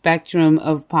interesting spectrum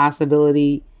of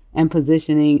possibility and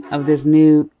positioning of this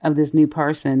new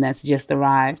person that's just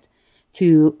arrived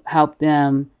to help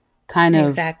them kind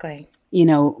of,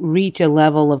 reach a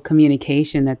level of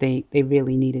communication that they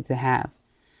really needed to have.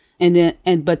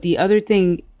 But the other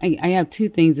thing, I have two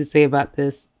things to say about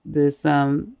this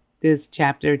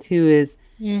chapter too, is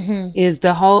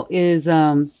the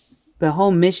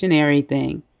whole missionary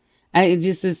thing. It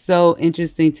just is so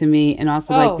interesting to me, and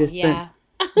also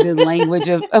the language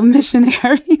of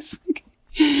missionaries,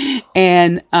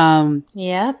 and and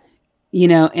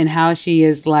how she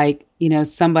is like,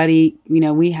 somebody,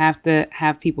 we have to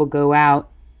have people go out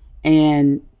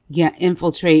and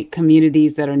infiltrate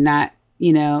communities that are not,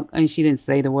 and she didn't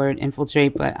say the word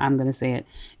infiltrate, but I'm going to say it.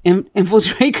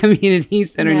 Infiltrate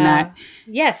communities that are not.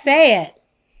 Yeah, say it.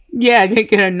 Yeah,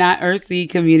 that are not Earthseed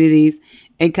communities,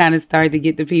 and kind of start to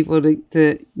get the people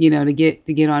to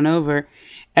get on over.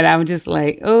 And I was just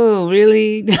like, oh,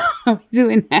 really? Are we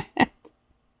doing that?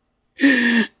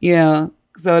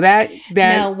 So that.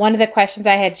 No, one of the questions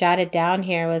I had jotted down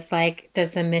here was like,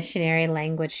 does the missionary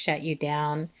language shut you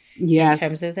down? In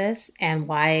terms of this, and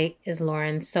why is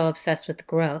Lauren so obsessed with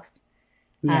growth?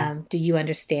 Do you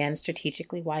understand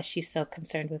strategically why she's so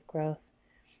concerned with growth?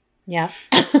 Yeah.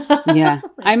 Yeah.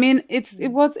 I mean,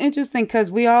 it was interesting because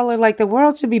we all are like, the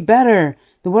world should be better.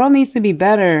 The world needs to be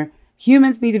better.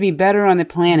 Humans need to be better on the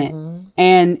planet. Mm-hmm.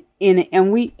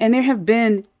 And there have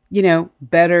been,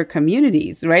 better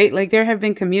communities, right? Like there have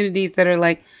been communities that are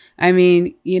like, I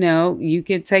mean, you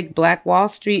could take Black Wall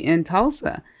Street in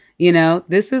Tulsa.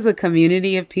 This is a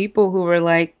community of people who are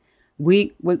like,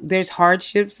 there's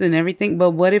hardships and everything,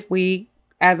 but what if we,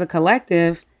 as a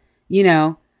collective,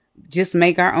 just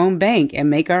make our own bank and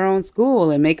make our own school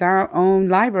and make our own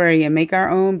library and make our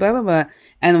own blah, blah, blah.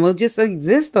 And we'll just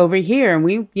exist over here. And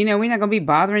we're not going to be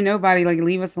bothering nobody, like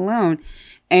leave us alone.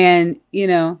 And,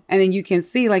 and then you can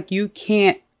see like, you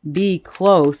can't be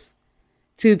close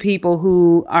to people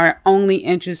who are only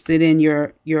interested in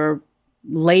your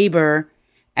labor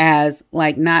as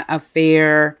like not a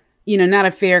fair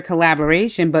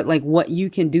collaboration, but like what you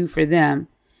can do for them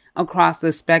across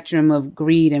the spectrum of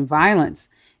greed and violence,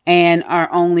 and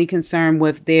are only concerned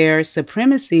with their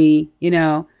supremacy,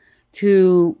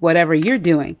 to whatever you're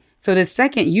doing. So the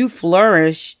second you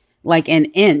flourish like an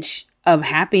inch of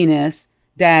happiness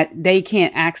that they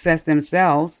can't access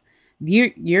themselves,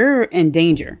 you're in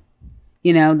danger.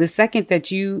 You know, the second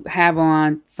that you have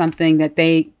on something that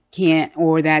they can't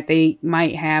or that they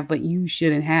might have, but you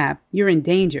shouldn't have, you're in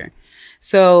danger.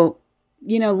 So,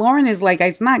 you know, Lauren is like,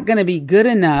 it's not going to be good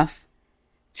enough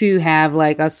to have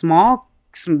like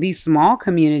these small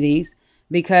communities,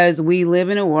 because we live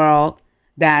in a world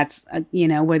that's, you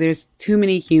know, where there's too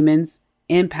many humans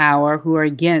in power who are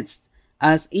against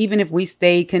us, even if we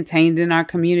stayed contained in our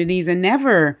communities and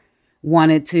never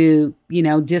wanted to, you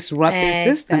know, disrupt their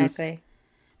systems.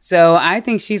 So I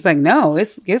think she's like, no,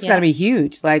 it's got to be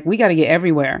huge. Like, we got to get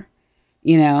everywhere,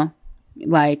 you know,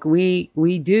 like we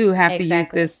do have to use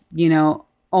this, you know,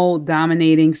 old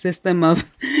dominating system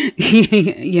of,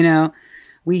 you know,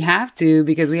 we have to,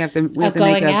 because we have to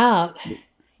going out.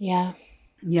 Yeah.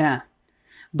 Yeah.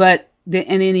 But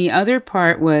and then the other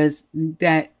part was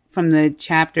that from the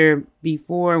chapter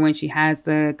before, when she has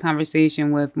the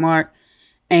conversation with Mark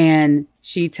and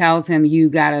she tells him, you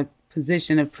got a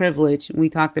position of privilege. We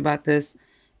talked about this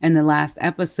in the last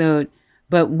episode.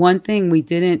 But one thing we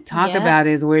didn't talk about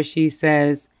is where she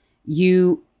says,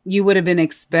 you would have been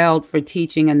expelled for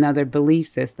teaching another belief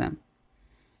system.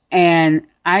 And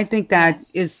I think that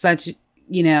is such,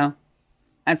 you know,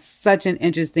 that's such an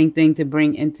interesting thing to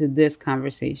bring into this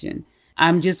conversation.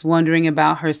 I'm just wondering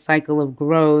about her cycle of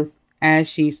growth as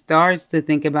she starts to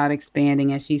think about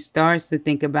expanding, as she starts to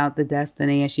think about the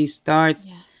destiny, as she starts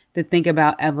to think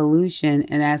about evolution,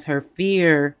 and as her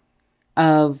fear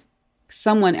of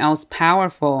someone else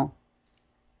powerful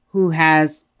who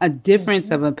has a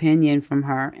difference of opinion from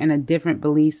her and a different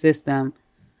belief system,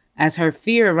 as her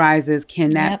fear arises,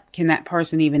 can that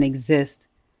person even exist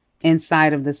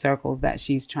inside of the circles that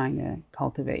she's trying to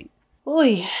cultivate?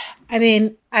 Oy. I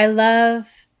mean, I love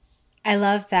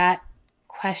that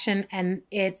question. And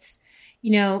it's,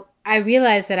 you know, I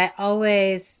realize that I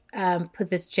always put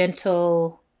this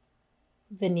gentle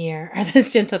veneer or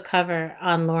this gentle cover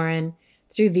on Lauren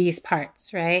through these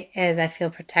parts, right? As I feel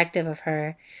protective of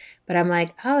her. But I'm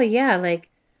like, oh yeah, like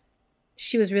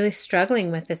she was really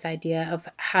struggling with this idea of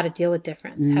how to deal with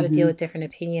difference, how to deal with different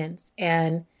opinions.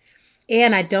 And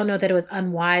I don't know that it was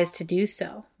unwise to do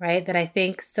so, right? That I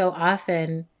think so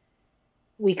often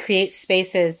we create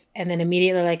spaces and then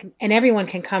immediately like, and everyone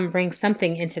can come bring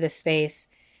something into the space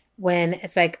when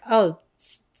it's like, oh,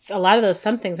 a lot of those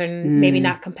somethings are maybe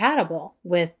not compatible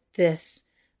with this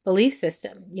belief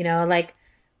system. You know, like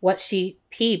what she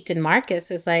peeped in Marcus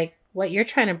is like, what you're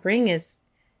trying to bring is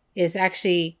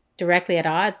actually directly at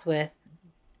odds with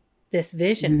this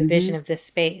vision, the vision of this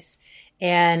space.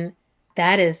 And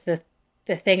that is the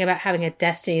thing about having a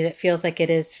destiny that feels like it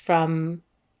is from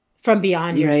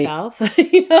beyond yourself,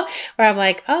 you know, where I'm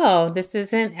like, oh, this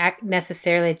isn't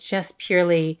necessarily just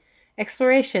purely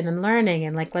exploration and learning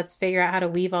and like, let's figure out how to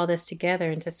weave all this together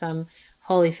into some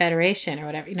holy federation or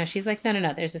whatever. You know, she's like,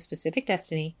 no, there's a specific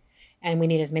destiny and we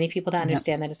need as many people to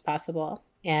understand that as possible.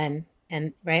 And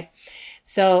right.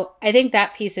 So I think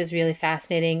that piece is really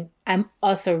fascinating. I'm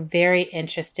also very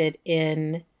interested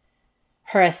in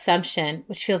her assumption,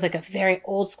 which feels like a very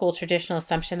old school traditional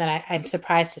assumption that I'm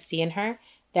surprised to see in her,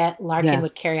 that Larkin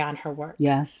would carry on her work.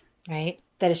 Yes. Right.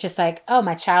 That it's just like, oh,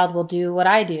 my child will do what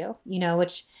I do, you know,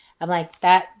 which I'm like,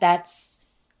 that's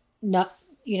not,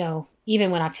 you know,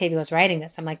 even when Octavia was writing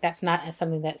this, I'm like, that's not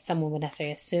something that someone would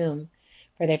necessarily assume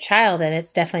for their child. And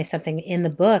it's definitely something in the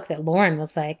book that Lauren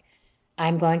was like,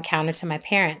 I'm going counter to my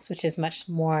parents, which is much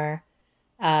more,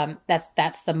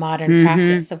 that's the modern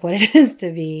practice of what it is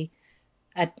to be.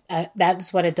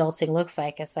 That's what adulting looks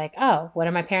like. It's like, oh, what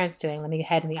are my parents doing? Let me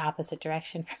head in the opposite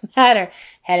direction from that, or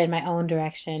head in my own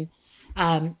direction.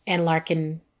 And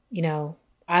Larkin, you know,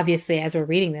 obviously as we're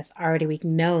reading this already, we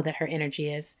know that her energy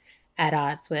is at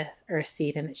odds with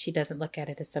Earthseed and that she doesn't look at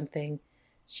it as something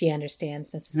she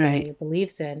understands necessarily or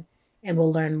believes in. And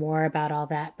we'll learn more about all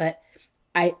that. But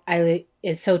I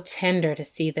it's so tender to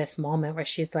see this moment where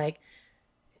she's like,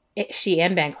 she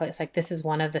and Banquo, it's like, this is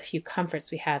one of the few comforts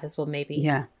we have is, well, maybe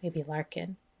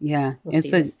Larkin. Yeah.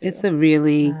 It's a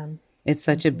really, it's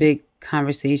such a big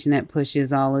conversation that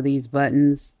pushes all of these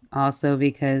buttons also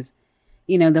because,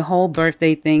 you know, the whole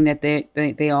birthday thing that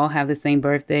they all have the same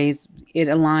birthdays, it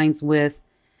aligns with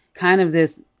kind of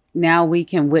this, now we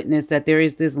can witness that there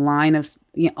is this line of,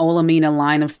 Olamina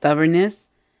line of stubbornness.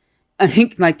 I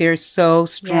think like they're so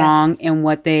strong in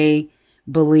what they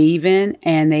believe in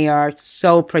and they are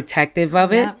so protective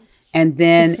of it. And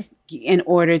then in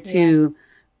order to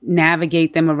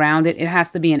navigate them around it, it has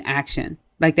to be an action.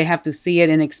 Like they have to see it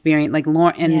and experience, like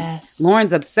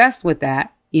Lauren's obsessed with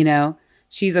that, you know,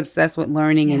 she's obsessed with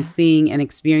learning and seeing and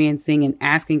experiencing and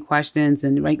asking questions,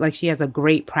 and right, like she has a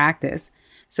great practice.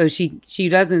 So she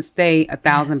doesn't stay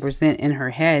 1,000% in her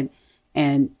head,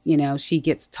 and you know, she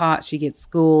gets taught, she gets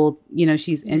schooled, you know,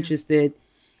 she's interested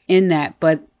in that.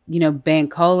 But you know,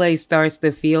 Bankole starts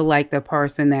to feel like the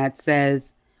person that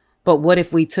says, but what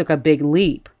if we took a big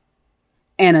leap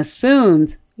and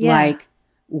assumed like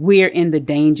we're in the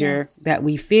danger that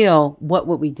we feel? What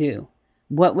would we do?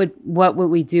 What would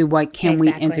we do? What can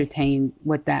we entertain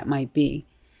what that might be?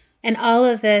 And all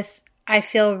of this, I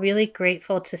feel really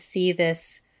grateful to see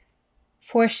this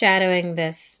foreshadowing,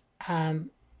 this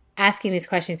asking these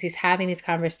questions, these having these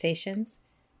conversations,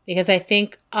 because I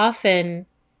think often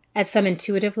at some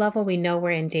intuitive level, we know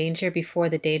we're in danger before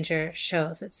the danger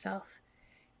shows itself.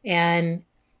 And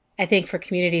I think for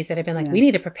communities that have been like, we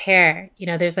need to prepare, you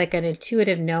know, there's like an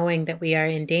intuitive knowing that we are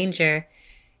in danger,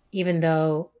 even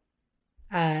though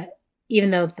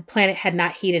the planet had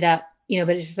not heated up, you know,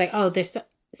 but it's just like, oh, there's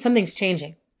something's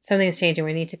changing. Something's changing.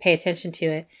 We need to pay attention to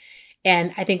it.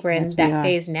 And I think we're in that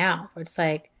phase now where it's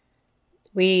like,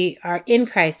 we are in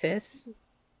crisis,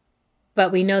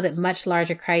 but we know that much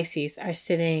larger crises are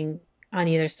sitting on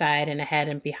either side and ahead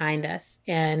and behind us.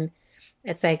 And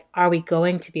it's like, are we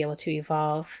going to be able to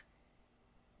evolve?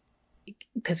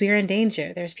 Because we are in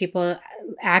danger. There's people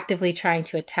actively trying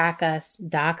to attack us,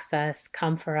 dox us,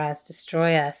 come for us,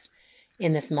 destroy us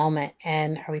in this moment.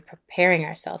 And are we preparing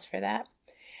ourselves for that?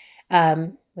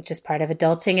 Which is part of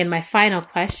adulting. And my final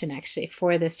question actually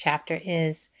for this chapter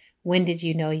is, when did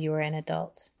you know you were an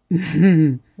adult?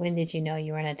 When did you know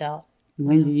you were an adult?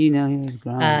 When did you know he was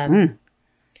grown?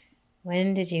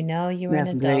 When did you know you were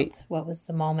That's an adult? great. What was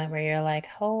the moment where you're like,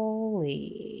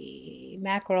 holy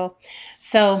mackerel?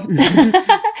 So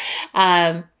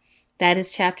that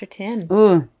is chapter 10.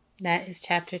 Ooh. That is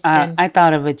chapter 10. I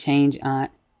thought of a change aunt.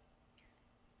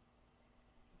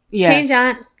 Yes. Change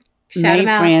aunt. Shout May him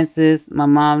out. Francis, my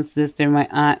mom's sister, my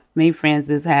aunt May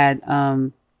Francis had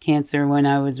cancer when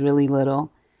I was really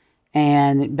little,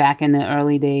 and back in the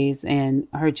early days, and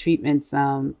her treatments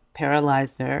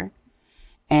paralyzed her,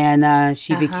 and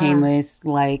she became this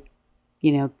like,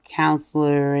 you know,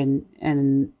 counselor and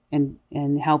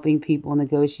helping people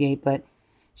negotiate. But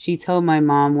she told my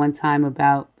mom one time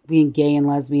about being gay and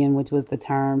lesbian, which was the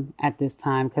term at this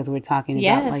time, because we're talking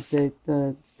about like the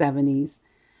 70s.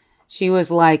 She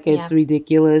was like, it's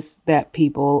ridiculous that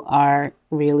people are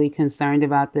really concerned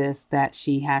about this, that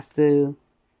she has to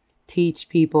teach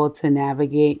people to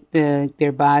navigate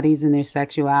their bodies and their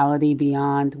sexuality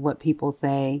beyond what people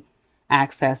say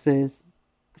accesses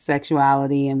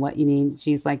sexuality and what you need.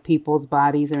 She's like, people's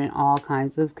bodies are in all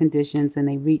kinds of conditions and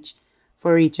they reach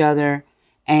for each other.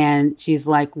 And she's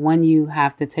like, when you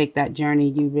have to take that journey,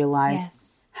 you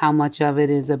realize how much of it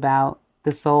is about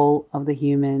the soul of the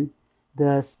human,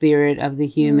 the spirit of the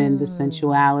human, the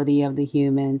sensuality of the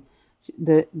human,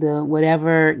 the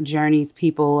whatever journeys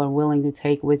people are willing to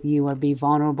take with you or be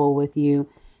vulnerable with you.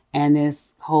 And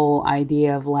this whole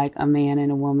idea of like a man and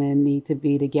a woman need to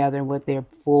be together with their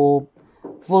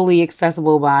fully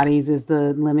accessible bodies is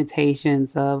the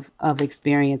limitations of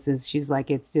experiences. She's like,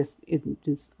 it's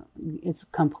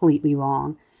completely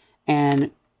wrong.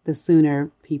 And the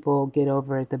sooner people get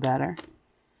over it, the better.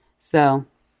 So,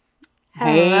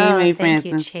 hey, May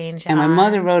Francis. And my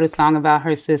mother wrote a song about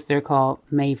her sister called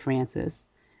May Francis.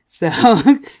 So,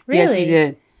 yes, she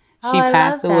did. She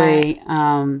passed away.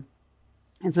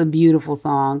 It's a beautiful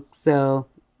song. So,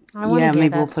 maybe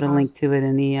we'll put a link to it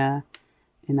in the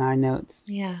in our notes.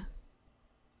 Yeah,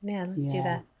 let's do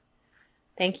that.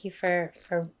 Thank you for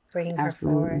bringing her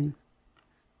forward.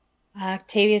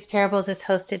 Octavia's Parables is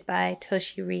hosted by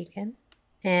Toshi Regan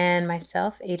and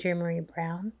myself, Adrienne Marie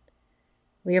Brown.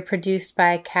 We are produced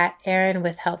by Kat Aaron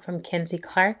with help from Kenzie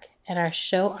Clark, and our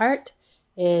show art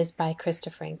is by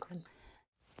Krista Franklin.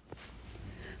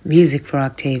 Music for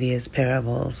Octavia's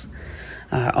Parables.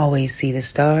 Always See the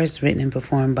Stars, written and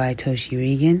performed by Toshi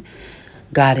Regan.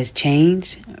 God Has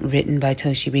Changed, written by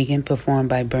Toshi Regan, performed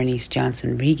by Bernice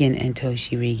Johnson Regan and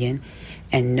Toshi Regan.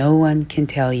 And No One Can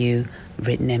Tell You,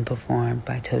 written and performed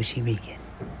by Toshi Regan.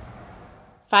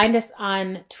 Find us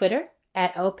on Twitter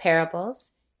at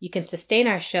 @OParables. You can sustain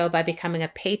our show by becoming a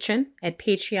patron at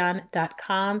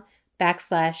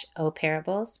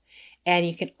patreon.com/OParables. And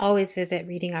you can always visit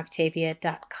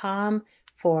readingoctavia.com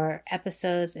for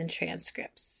episodes and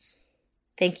transcripts.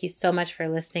 Thank you so much for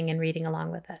listening and reading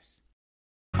along with us.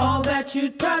 All that you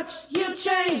touch, you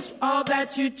change. All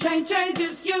that you change,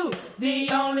 changes you. The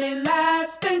only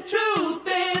lasting truth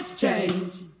is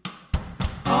change.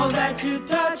 All that you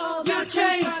touch, you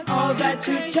change. All that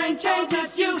you change,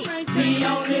 changes you. The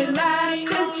only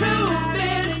lasting truth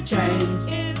is change.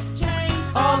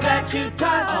 that you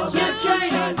touch, you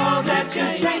change. All that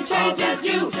you change changes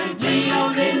you. The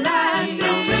only lasting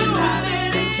truth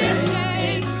is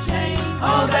change.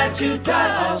 All that you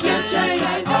touch, you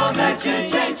change. All that you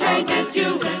change changes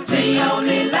you. The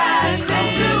only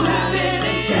lasting truth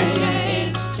is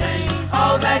change.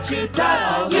 All that you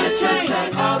touch, you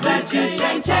change. All that you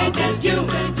change changes you.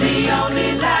 The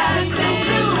only lasting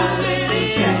truth is change.